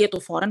آپ لیں گے تو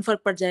فوراً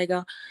فرق پڑ جائے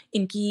گا.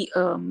 ان کی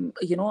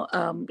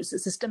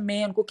سسٹم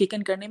میں ان کو کک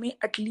ان کرنے میں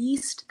ایٹ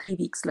لیسٹ 3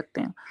 weeks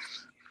لگتے ہیں.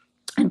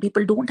 And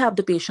people don't have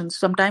the patience.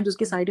 Sometimes اس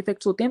کے سائڈ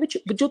افیکٹس ہوتے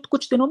ہیں جو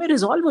کچھ دنوں میں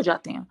ریزالو ہو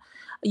جاتے ہیں.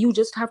 You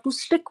just have to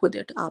stick with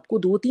it. آپ کو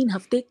 2-3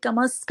 ہفتے کم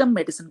از کم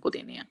میڈیسن کو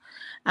دینے ہیں.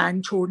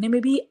 اینڈ چھوڑنے میں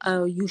بھی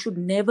you should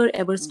never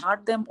ever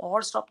start them اور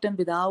stop them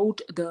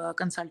without the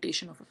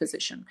consultation of a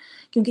physician,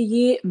 کیونکہ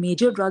یہ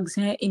میجر ڈرگز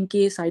ہیں, ان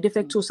کے سائڈ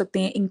افیکٹس ہو سکتے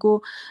ہیں. ان کو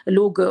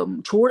لوگ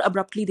چھوڑ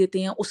ابرپٹلی دیتے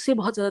ہیں, اس سے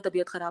بہت زیادہ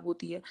طبیعت خراب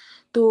ہوتی ہے.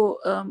 تو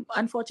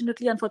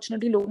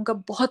انفارچونیٹلی لوگوں کا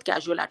بہت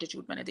کیجول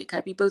ایٹیٹیوڈ میں نے دیکھا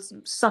ہے. People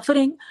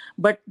suffering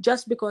but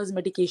just because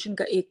medication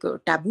کا ایک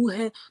ٹیبو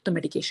ہے تو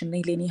میڈیکیشن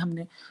نہیں لینی ہم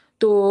نے.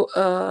 تو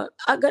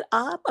اگر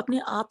آپ اپنے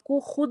آپ کو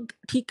خود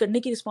ٹھیک کرنے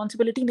کی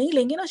رسپانسبلٹی نہیں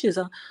لیں گے نا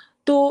شیزا,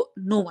 تو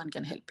no one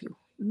can help you.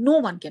 No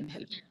one can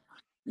help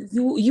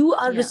you. You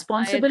are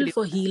responsible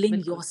for healing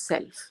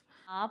yourself.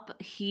 آپ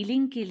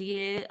ہیلنگ کے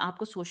لیے آپ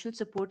کو سوشل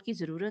سپورٹ کی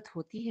ضرورت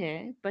ہوتی ہے,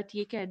 بٹ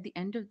یہ کہ at the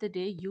end of the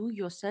day you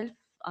your self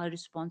are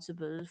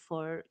responsible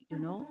for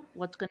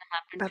what's gonna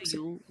happen to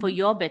you, for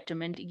your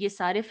betterment. یہ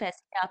سارے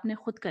فیصلے آپ نے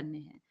خود کرنے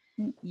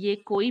ہیں, یہ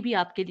کوئی بھی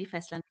آپ کے لیے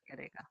فیصلہ نہیں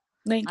کرے گا.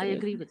 I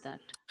agree with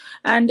that.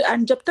 And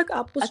جب تک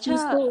آپ اس چیز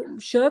کو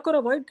شرک اور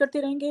اوائڈ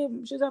کرتے رہیں گے,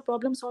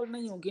 پرابلم سالو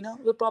نہیں ہوگی نا.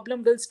 وہ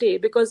problem will stay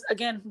because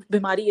again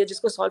بیماری ہے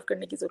جس کو سالو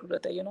کرنے کی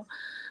ضرورت ہے,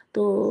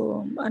 تو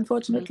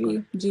انفارچونیٹلی.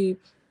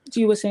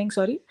 جی وہ سینگ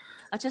سوری.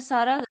 اچھا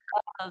سارا,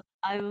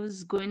 I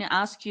was going to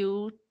ask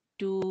you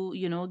to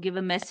give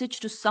a message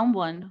to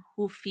someone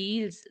who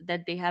feels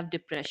that they have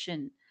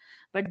depression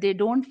but they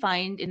don't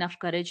find enough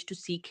courage to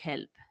seek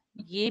help.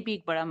 یہ بھی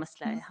ایک بڑا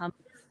مسئلہ ہے. ہم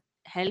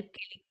ہیلپ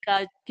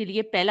کے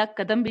لیے پہلا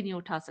قدم بھی نہیں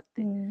اٹھا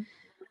سکتے.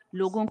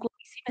 لوگوں کو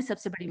اسی میں سب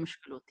سے بڑی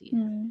مشکل ہوتی ہے.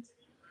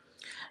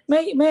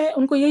 میں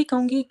ان کو یہی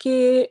کہوں گی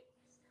کہ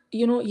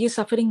یہ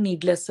سفرنگ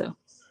نیڈلیس ہے.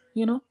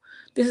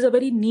 This is a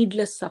very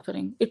needless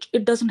suffering.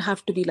 It doesn't have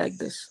to be like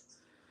this.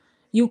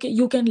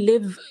 You can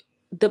live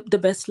the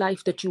best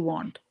life that you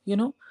want.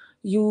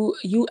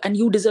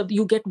 You deserve.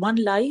 You get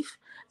one life,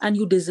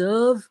 and you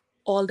deserve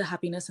all the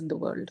happiness in the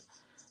world.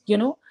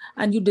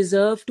 And you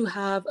deserve to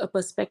have a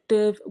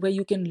perspective where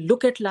you can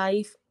look at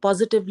life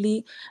positively,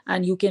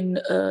 and you can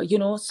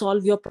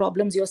solve your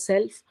problems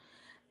yourself.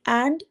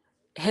 And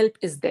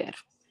help is there.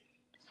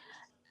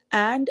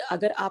 And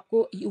agar aapko,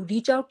 you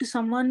reach out to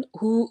someone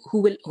who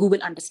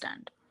will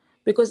understand,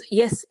 because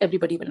yes,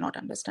 everybody will not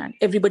understand,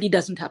 everybody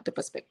doesn't have the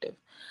perspective.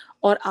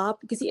 اور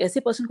آپ کسی ایسے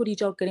person کو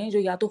reach out کریں جو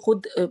یا تو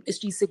خود اس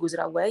چیز سے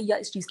گزرا ہوا ہے یا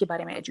اس چیز کے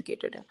بارے میں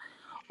ایجوکیٹڈ ہے,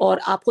 اور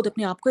آپ خود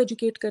اپنے آپ کو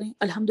ایجوکیٹ کریں.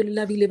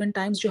 الحمدللہ وی لیو ان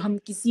ٹائمز جو ہم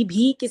کسی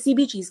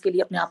بھی چیز کے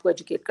لیے اپنے آپ کو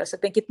ایجوکیٹ کر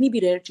سکتے ہیں. کتنی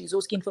بھی ریئر چیز ہو,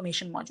 اس کی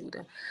انفارمیشن موجود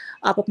ہے.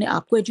 آپ اپنے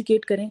آپ کو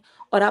ایجوکیٹ کریں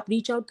اور آپ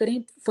ریچ آؤٹ کریں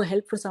for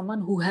help for some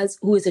one who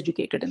is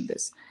educated in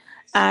this.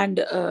 And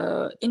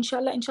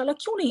انشاءاللہ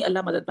کیوں نہیں اللہ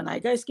مدد بنائے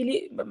گا. اس کے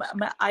لیے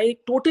آئی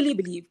ٹوٹلی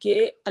بلیو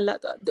کہ اللہ,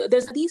 دیر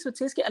از حدیث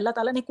which says کہ اللہ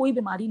تعالیٰ نے کوئی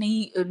بیماری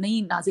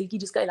نہیں نازل کی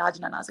جس کا علاج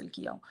نہ نازل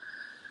کیا ہو.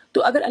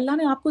 تو اگر اللہ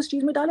نے آپ کو اس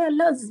چیز میں ڈالے,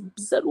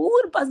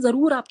 اللہ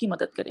ضرور آپ کی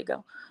مدد کرے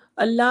گا.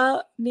 اللہ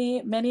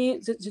نے, میں نے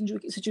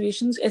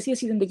سچویشنز ایسی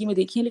زندگی میں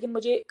دیکھی ہیں, لیکن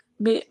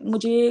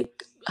مجھے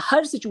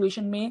ہر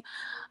سچویشن میں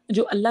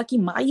جو اللہ کی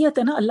معیت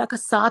ہے نا, اللہ کا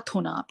ساتھ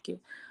ہونا آپ کے,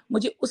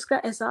 مجھے اس کا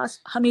احساس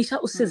ہمیشہ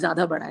اس سے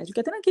زیادہ بڑا ہے. جو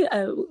کہتے ہیں نا کہ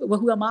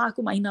وَهُوَ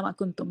مَعَكُمْ أَيْنَمَا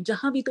كُنْتُمْ,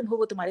 جہاں بھی تم ہو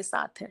وہ تمہارے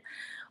ساتھ ہے.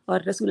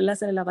 اور رسول اللہ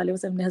صلی اللہ علیہ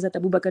وسلم نے حضرت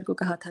ابو بکر کو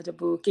کہا تھا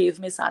جب وہ کیو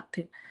میں ساتھ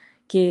تھے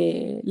کہ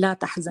لا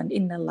تحزن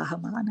ان اللہ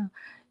معنا,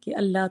 کہ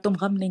اللہ تم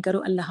غم نہیں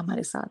کرو, اللہ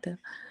ہمارے ساتھ ہے.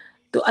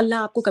 تو اللہ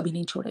آپ کو کبھی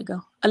نہیں چھوڑے گا,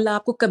 اللہ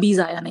آپ کو کبھی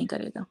ضائع نہیں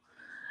کرے گا.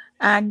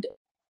 اینڈ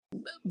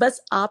بس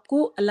آپ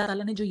کو اللہ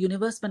تعالیٰ نے جو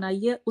یونیورس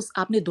بنائی ہے, اس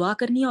آپ نے دعا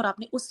کرنی ہے, اور آپ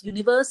نے اس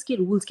یونیورس کے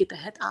رولز کے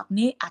تحت آپ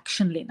نے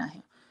ایکشن لینا ہے.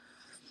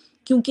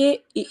 کیونکہ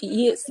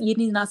یہ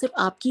نہیں, نہ صرف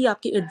آپ کے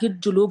ارد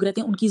گرد جو لوگ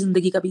رہتے ہیں ان کی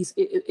زندگی کا بھی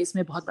اس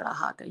میں بہت بڑا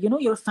ہاتھ ہے.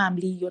 Your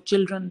family, your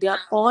children, they are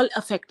all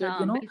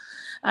affected.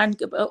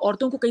 And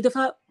عورتوں کو کئی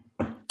دفعہ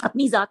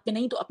اپنی ذات پہ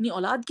نہیں تو اپنی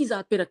اولاد کی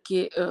ذات پہ رکھ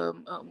کے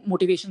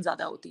موٹیویشن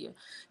زیادہ ہوتی ہے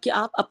کہ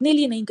آپ اپنے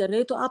لیے نہیں کر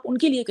رہے تو آپ ان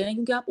کے لیے کریں,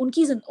 کیونکہ آپ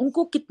ان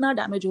کو کتنا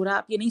ڈیمیج ہو رہا ہے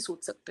آپ یہ نہیں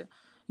سوچ سکتے.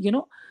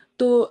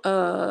 تو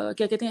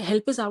کیا کہتے ہیں,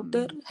 ہیلپ از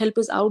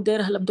آؤٹ دیر.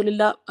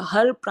 الحمدللہ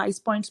ہر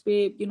پرائز پوائنٹس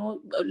پہ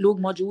لوگ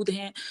موجود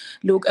ہیں.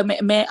 لوگ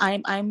میں I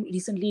am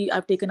recently I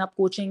have taken up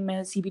coaching,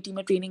 میں CBT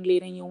میں ٹریننگ لے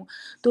رہی ہوں.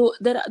 تو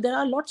there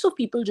are lots of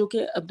people جو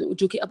کہ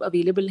اب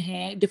اویلیبل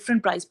ہیں,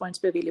 ڈفرینٹ پرائز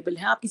پوائنٹس پہ اویلیبل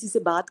ہیں. آپ کسی سے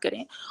بات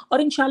کریں, اور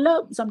انشاءاللہ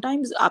سم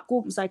ٹائمز آپ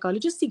کو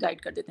سائیکالوجسٹ ہی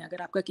گائڈ کر دیتے ہیں.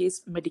 اگر آپ کا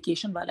کیس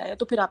میڈیکیشن والا ہے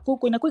تو پھر آپ کو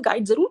کوئی نہ کوئی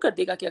گائڈ ضرور کر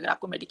دے گا کہ اگر آپ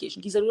کو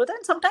میڈیکیشن کی ضرورت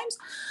ہے. سم ٹائمز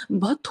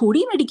بہت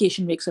تھوڑی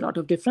medication makes a lot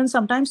of difference.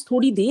 Some times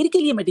تھوڑی دیر کے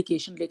لیے میڈیکیشن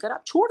لے کر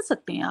آپ چھوڑ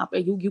سکتے ہیں. آپ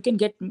you can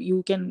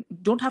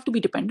don't have to be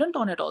dependent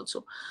on it also.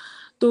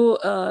 تو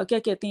کیا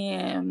کہتے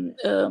ہیں,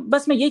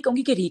 بس میں یہی کہوں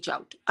گی کہ reach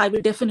out. I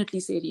will definitely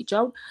say reach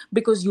out,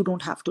 because you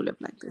don't have to live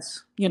like this.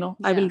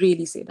 I will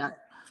really say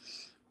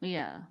that.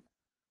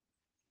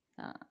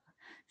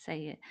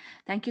 صحیح ہے.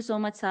 تھینک یو سو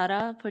مچ سارا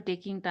for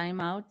taking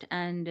time out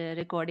and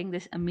recording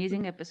this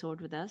amazing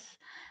episode with us.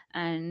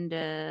 And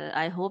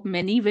I hope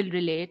many will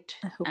relate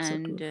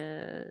and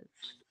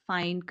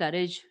find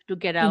courage to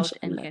get out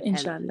and انشاءاللہ get help.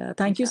 انشاءاللہ.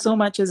 Thank you so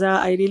مچ عزا.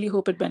 I really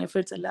hope it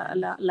benefits.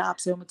 اللہ آپ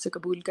سے مجھ سے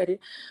قبول کرے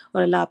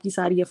اور اللہ آپ کی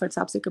ساری ایفرٹس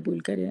آپ سے قبول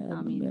کرے.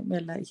 میں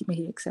اللہ میں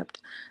ہی accept.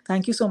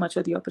 Thank you so much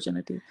for the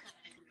opportunity.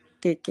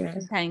 Take care.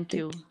 Thank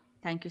you.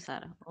 Thank you,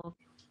 Sarah.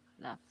 Okay.